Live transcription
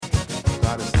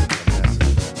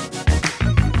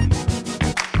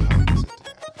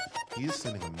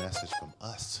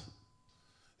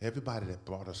Everybody that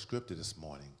brought a scripture this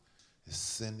morning is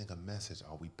sending a message.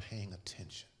 Are we paying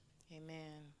attention?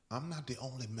 Amen. I'm not the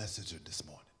only messenger this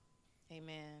morning.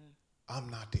 Amen. I'm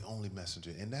not the only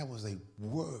messenger. And that was a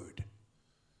word.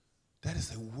 That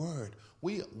is a word.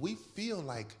 We feel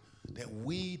like that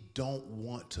we don't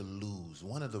want to lose.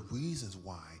 One of the reasons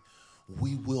why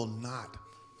we will not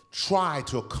try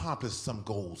to accomplish some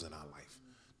goals in our life,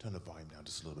 turn the volume down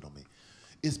just a little bit on me,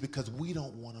 is because we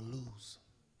don't want to lose.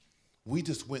 We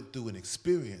just went through an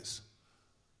experience,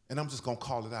 and I'm just going to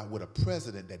call it out, with a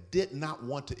president that did not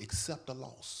want to accept a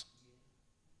loss.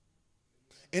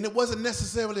 And it wasn't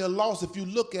necessarily a loss if you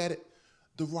look at it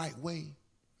the right way.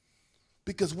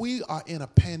 Because we are in a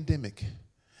pandemic,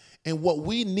 and what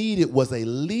we needed was a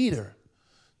leader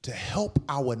to help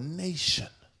our nation.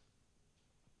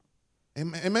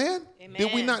 Amen? Amen.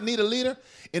 Did we not need a leader?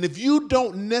 And if you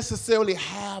don't necessarily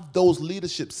have those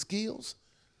leadership skills,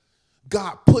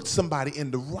 God put somebody in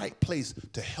the right place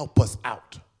to help us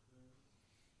out.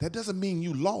 That doesn't mean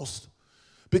you lost,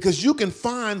 because you can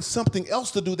find something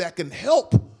else to do that can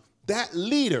help that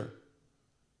leader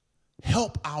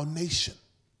help our nation.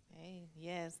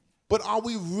 Yes. But are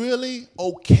we really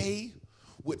okay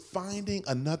with finding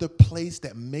another place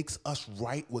that makes us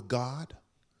right with God?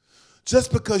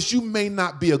 Just because you may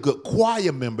not be a good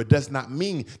choir member does not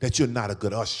mean that you're not a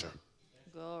good usher.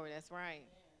 Glory, that's right.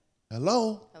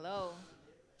 Hello? Hello.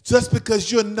 Just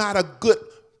because you're not a good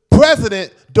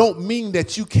president don't mean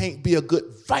that you can't be a good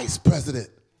vice president.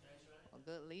 A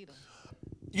good leader.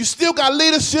 You still got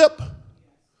leadership.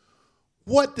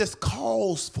 What this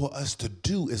calls for us to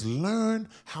do is learn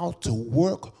how to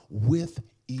work with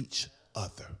each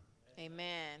other.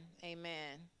 Amen.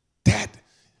 Amen. That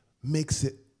makes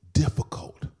it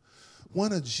difficult.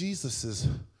 One of Jesus's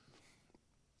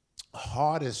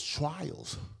hardest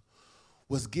trials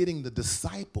was getting the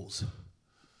disciples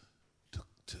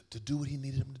to do what he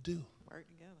needed them to do. Work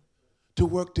together. To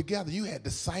work together. You had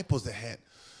disciples that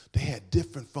had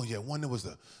different functions. You had one that was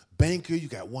a banker. You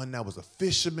got one that was a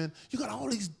fisherman. You got all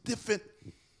these different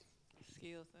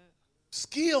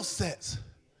skill sets.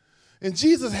 And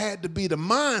Jesus had to be the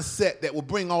mindset that would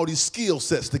bring all these skill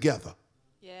sets together.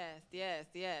 Yes.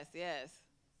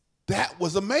 That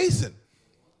was amazing.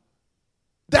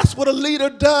 That's what a leader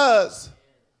does.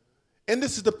 And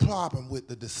this is the problem with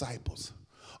the disciples.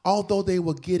 Although they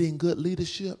were getting good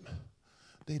leadership,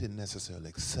 they didn't necessarily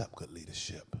accept good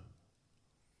leadership.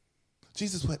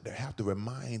 Jesus would have to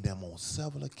remind them on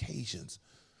several occasions,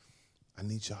 I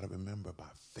need y'all to remember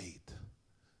about faith.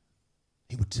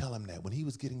 He would tell them that when he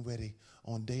was getting ready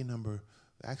on day number,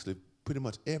 actually pretty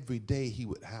much every day, he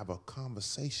would have a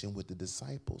conversation with the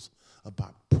disciples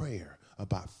about prayer,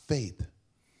 about faith.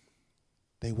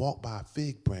 They walked by a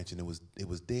fig branch and it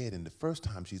was dead. And the first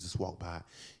time Jesus walked by,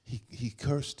 he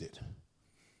cursed it.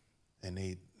 And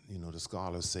the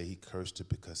scholars say he cursed it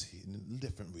because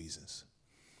different reasons.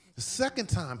 The second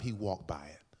time he walked by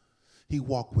it, he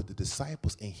walked with the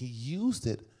disciples and he used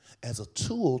it as a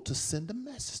tool to send a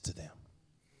message to them.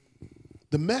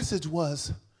 The message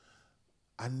was,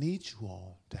 I need you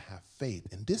all to have faith.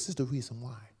 And this is the reason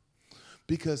why.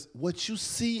 Because what you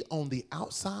see on the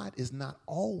outside is not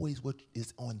always what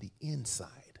is on the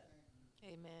inside.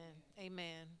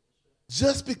 Amen.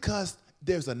 Just because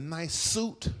there's a nice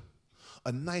suit,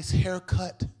 a nice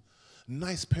haircut,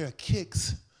 nice pair of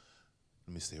kicks,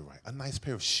 let me say it right, a nice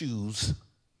pair of shoes,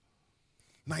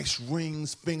 nice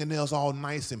rings, fingernails all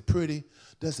nice and pretty,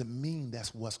 doesn't mean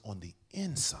that's what's on the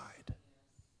inside.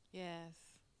 Yes.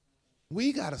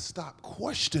 We got to stop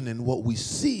questioning what we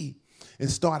see and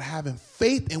start having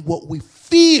faith in what we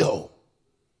feel.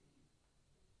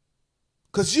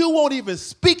 Because you won't even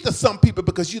speak to some people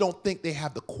because you don't think they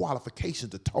have the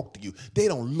qualifications to talk to you. They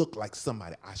don't look like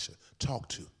somebody I should talk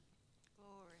to.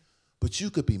 Glory. But you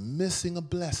could be missing a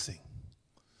blessing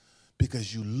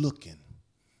because you're looking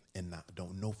and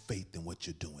don't know faith in what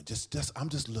you're doing. I'm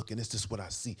just looking. It's just what I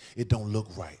see. It don't look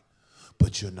right.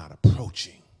 But you're not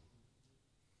approaching.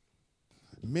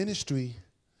 Ministry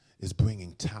is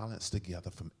bringing talents together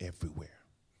from everywhere.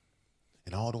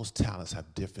 And all those talents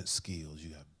have different skills.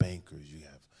 You have bankers, you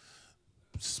have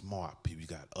smart people, you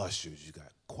got ushers, you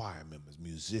got choir members,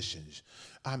 musicians.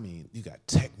 You got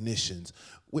technicians.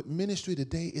 With ministry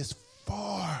today is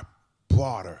far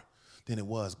broader than it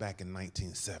was back in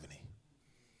 1970.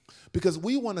 Because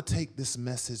we want to take this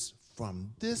message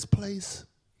from this place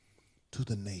to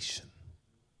the nation.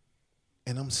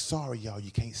 And I'm sorry, y'all,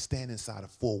 you can't stand inside of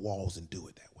four walls and do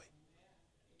it that way.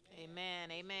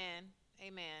 Amen.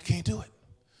 You can't do it.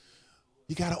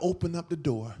 You got to open up the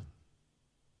door.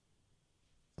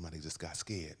 Somebody just got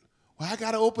scared. Well, I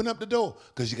got to open up the door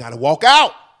because you got to walk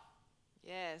out.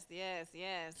 Yes, yes,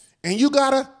 yes. And you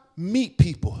got to meet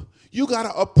people. You got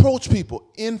to approach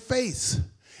people in face.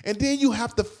 And then you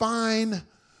have to find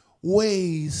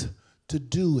ways to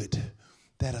do it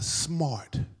that are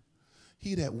smart.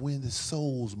 He that wins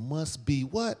souls must be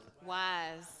what?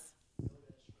 Wise.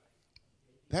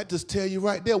 That just tell you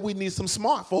right there, we need some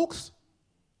smart folks.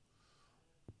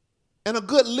 And a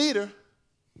good leader.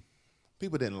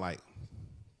 People didn't like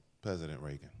President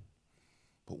Reagan.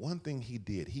 But one thing he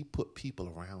did, he put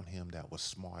people around him that were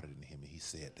smarter than him, and he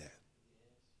said that.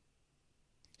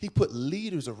 He put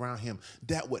leaders around him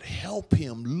that would help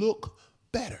him look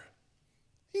better.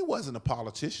 He wasn't a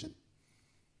politician.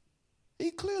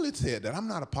 He clearly said that. I'm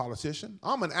not a politician.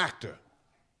 I'm an actor.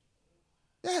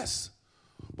 Yes.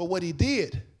 But what he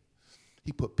did,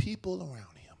 he put people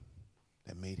around him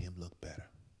that made him look better.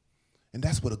 And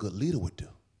that's what a good leader would do.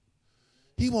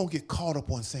 He won't get caught up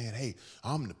on saying, hey,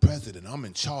 I'm the president. I'm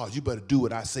in charge. You better do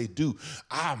what I say do.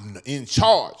 I'm in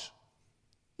charge.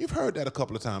 You've heard that a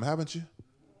couple of times, haven't you?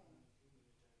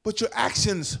 But your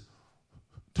actions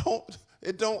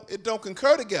don't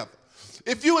concur together.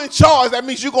 If you're in charge, that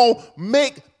means you're going to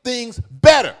make things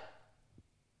better.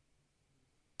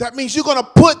 That means you're going to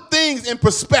put things in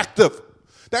perspective.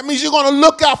 That means you're going to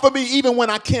look out for me even when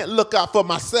I can't look out for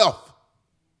myself.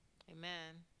 Amen.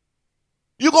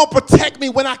 You're going to protect me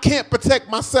when I can't protect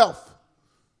myself.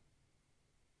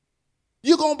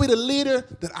 You're going to be the leader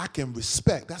that I can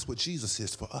respect. That's what Jesus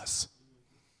is for us.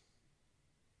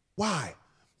 Why?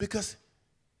 Because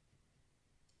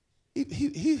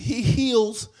he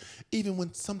heals even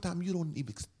when sometimes you don't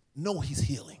even know he's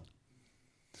healing.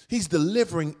 He's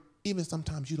delivering even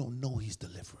sometimes you don't know he's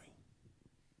delivering.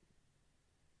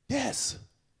 Yes.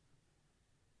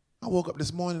 I woke up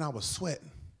this morning, I was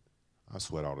sweating. I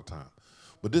sweat all the time.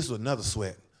 But this was another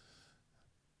sweat.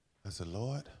 I said,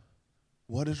 Lord,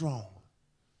 what is wrong?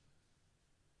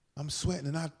 I'm sweating,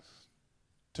 and I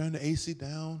turned the AC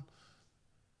down,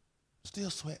 still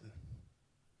sweating.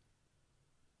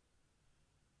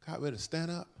 Got ready to stand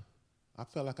up. I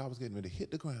felt like I was getting ready to hit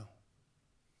the ground.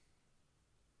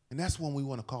 And that's when we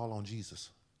want to call on Jesus.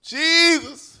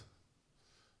 Jesus!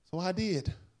 So I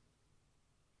did.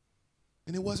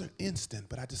 And it wasn't instant,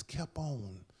 but I just kept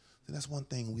on. And that's one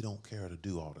thing we don't care to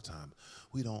do all the time.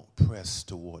 We don't press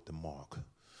toward the mark.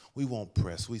 We won't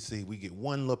press. We see we get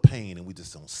one little pain and we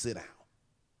just don't sit down.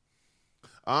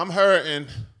 I'm hurting.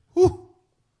 Whew.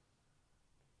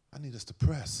 I need us to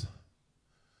press.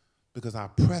 Because our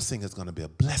pressing is going to be a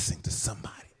blessing to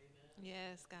somebody.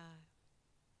 Yes, God.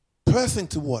 Pressing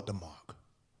toward the mark.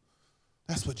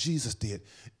 That's what Jesus did.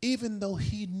 Even though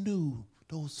he knew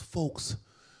those folks,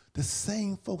 the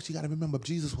same folks, you got to remember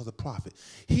Jesus was a prophet.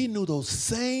 He knew those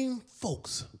same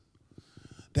folks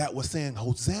that were saying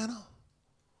Hosanna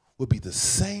would be the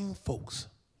same folks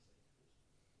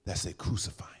that say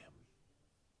crucify him.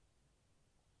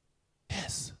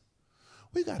 Yes.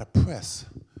 We got to press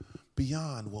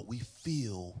beyond what we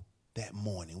feel that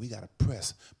morning. We got to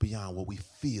press beyond what we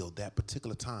feel that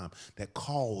particular time that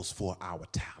calls for our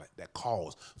talent, that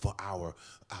calls for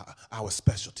our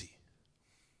specialty.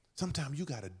 Sometimes you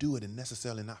got to do it and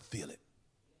necessarily not feel it.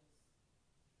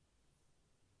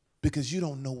 Because you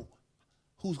don't know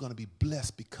who's going to be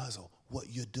blessed because of what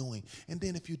you're doing. And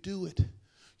then if you do it,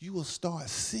 you will start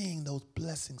seeing those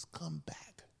blessings come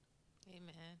back.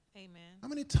 Amen. Amen. How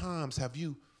many times have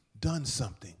you done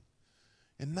something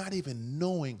and not even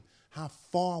knowing how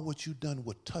far what you've done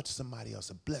would touch somebody else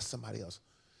and bless somebody else?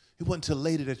 It wasn't until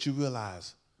later that you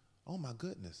realize, oh my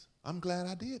goodness, I'm glad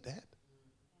I did that.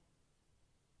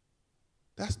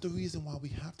 That's the reason why we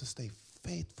have to stay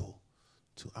faithful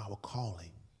to our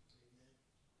calling.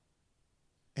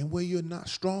 And where you're not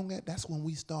strong at, that's when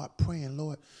we start praying,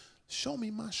 Lord, show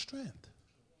me my strength.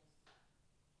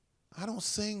 I don't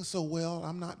sing so well.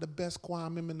 I'm not the best choir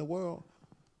member in the world.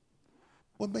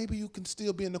 Well, maybe you can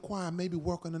still be in the choir, maybe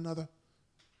work on another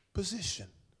position.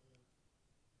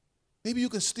 Maybe you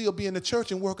can still be in the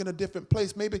church and work in a different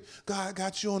place. Maybe God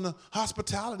got you on the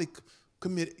hospitality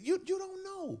committee. You don't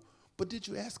know. But did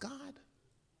you ask God?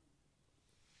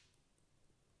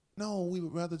 No, we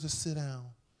would rather just sit down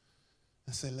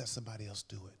and say, let somebody else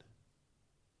do it.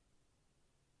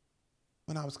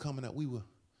 When I was coming up, we were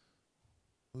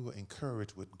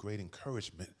encouraged with great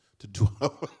encouragement to do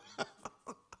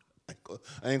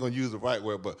I ain't going to use the right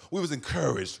word, but we was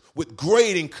encouraged with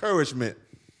great encouragement.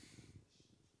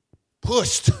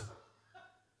 Pushed.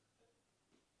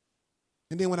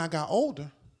 And then when I got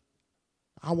older,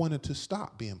 I wanted to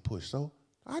stop being pushed, so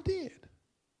I did.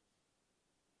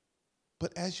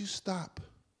 But as you stop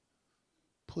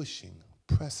pushing,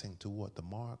 pressing toward the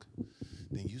mark,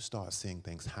 then you start seeing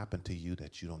things happen to you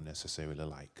that you don't necessarily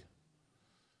like.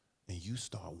 And you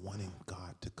start wanting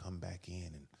God to come back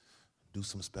in and do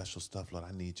some special stuff. Lord,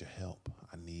 I need your help.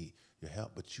 I need your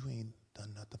help, but you ain't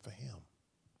done nothing for him.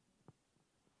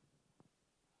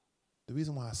 The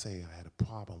reason why I say I had a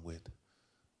problem with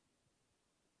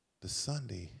the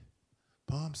Sunday,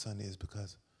 Palm Sunday, is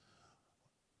because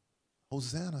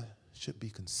Hosanna should be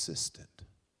consistent.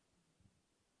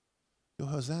 Your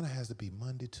Hosanna has to be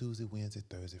Monday, Tuesday, Wednesday,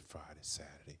 Thursday, Friday,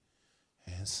 Saturday,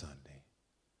 and Sunday,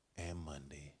 and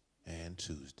Monday, and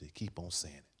Tuesday. Keep on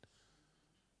saying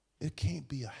it. It can't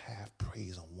be a half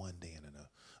praise on one day and then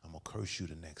I'm going to curse you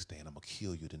the next day and I'm going to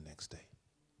kill you the next day.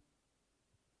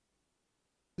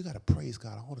 We got to praise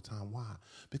God all the time. Why?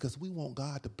 Because we want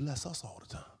God to bless us all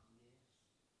the time.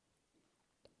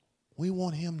 We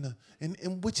want him to,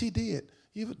 and which he did.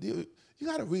 You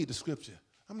got to read the scripture.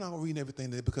 I'm not going to read everything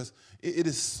there because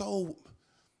it's so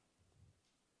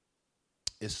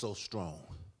strong.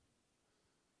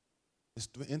 It's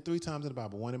in 3 times in the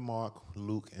Bible, 1 in Mark,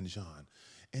 Luke, and John.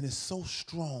 And it's so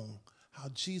strong how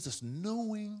Jesus,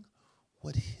 knowing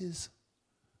what his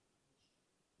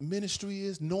ministry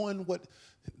is, knowing what,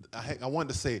 I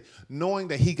wanted to say, knowing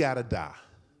that he got to die.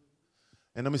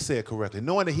 And let me say it correctly.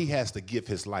 Knowing that he has to give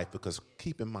his life, because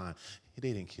keep in mind,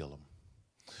 they didn't kill him.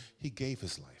 He gave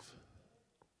his life.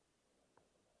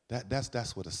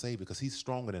 That's what I say, because he's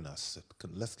stronger than us.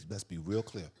 Let's be real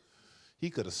clear. He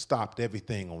could have stopped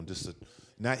everything on just he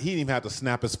didn't even have to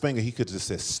snap his finger. He could have just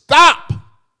said, stop!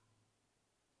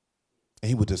 And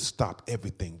he would just stop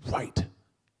everything right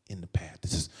in the path.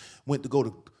 This just went to go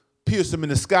to pierce him in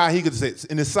the sky. He could say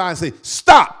in his side and say,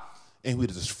 stop! And he would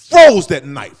have just froze that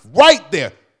knife right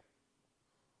there.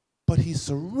 But he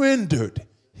surrendered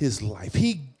his life.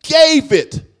 He gave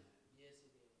it.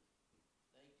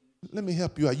 Let me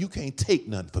help you out. You can't take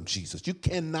nothing from Jesus. You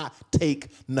cannot take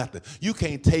nothing. You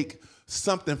can't take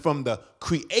something from the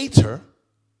Creator.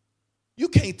 You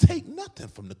can't take nothing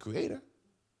from the Creator.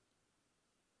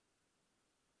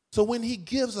 So when he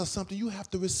gives us something, you have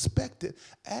to respect it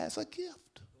as a gift.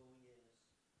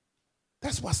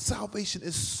 That's why salvation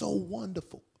is so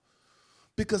wonderful.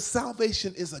 Because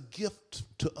salvation is a gift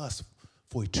to us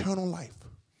for eternal life.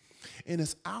 And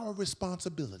it's our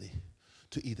responsibility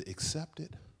to either accept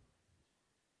it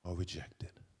or reject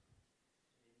it.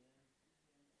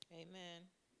 Amen.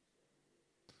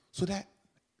 So that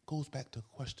goes back to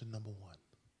question number 1.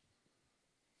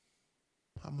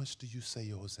 How much do you say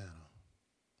your Hosanna?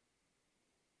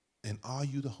 And are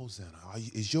you the Hosanna?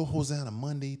 Is your Hosanna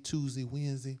Monday, Tuesday,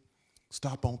 Wednesday?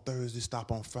 Stop on Thursday,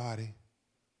 stop on Friday,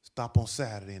 stop on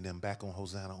Saturday, and then back on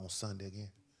Hosanna on Sunday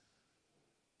again?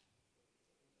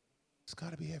 It's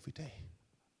got to be every day.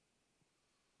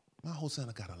 My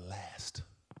Hosanna got to last.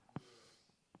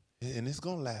 And it's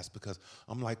going to last because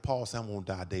I'm like Paul said, I'm going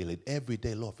to die daily. Every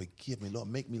day, Lord, forgive me. Lord,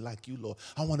 make me like you, Lord.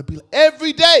 I want to be like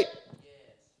every day.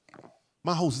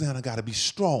 My Hosanna got to be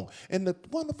strong. And the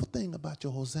wonderful thing about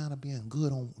your Hosanna being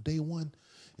good on day 1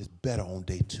 is better on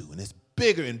day 2. And it's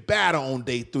bigger and badder on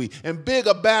day 3. And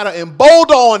bigger, badder, and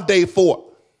bolder on day 4.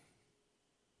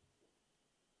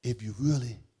 If you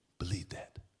really believe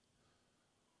that,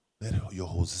 let your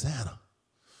Hosanna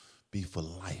be for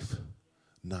life,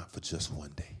 not for just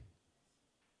one day.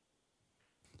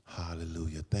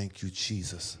 Hallelujah. Thank you,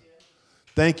 Jesus.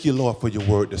 Thank you, Lord, for your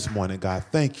word this morning, God.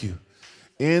 Thank you.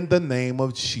 In the name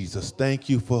of Jesus, thank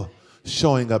you for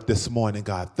showing up this morning,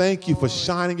 God. Thank you for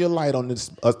shining your light on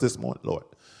us this morning, Lord.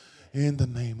 In the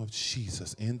name of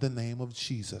Jesus. In the name of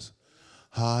Jesus.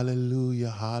 Hallelujah.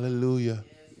 Hallelujah.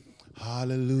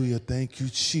 Hallelujah. Thank you,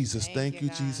 Jesus. Thank you,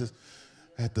 Jesus.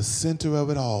 At the center of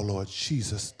it all, Lord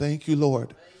Jesus. Thank you,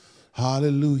 Lord.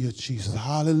 Hallelujah, Jesus.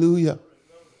 Hallelujah.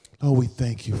 Oh, we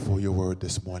thank you for your word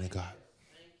this morning, God.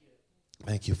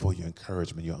 Thank you for your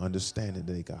encouragement, your understanding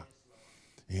today, God.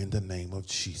 In the name of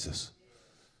Jesus.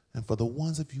 And for the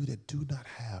ones of you that do not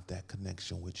have that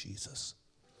connection with Jesus,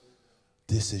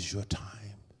 this is your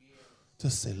time to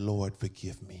say, Lord,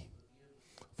 forgive me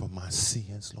for my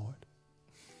sins, Lord.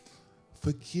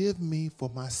 Forgive me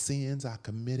for my sins I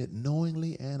committed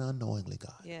knowingly and unknowingly,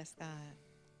 God. Yes, God.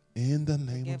 In the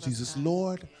name Forgive of us, Jesus, God.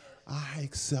 Lord, I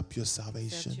accept your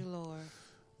salvation. Accept you, Lord.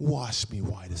 Wash me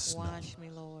white as snow. Wash me,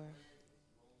 Lord.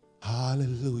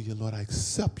 Hallelujah, Lord. I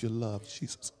accept your love,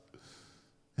 Jesus.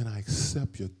 And I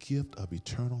accept your gift of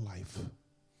eternal life.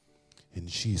 In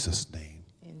Jesus' name.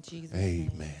 In Jesus'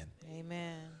 Amen. name.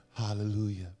 Amen.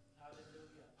 Hallelujah.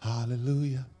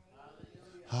 Hallelujah.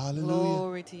 Hallelujah.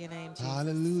 Glory to your name, Jesus.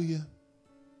 Hallelujah.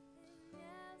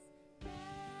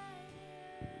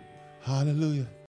 Hallelujah.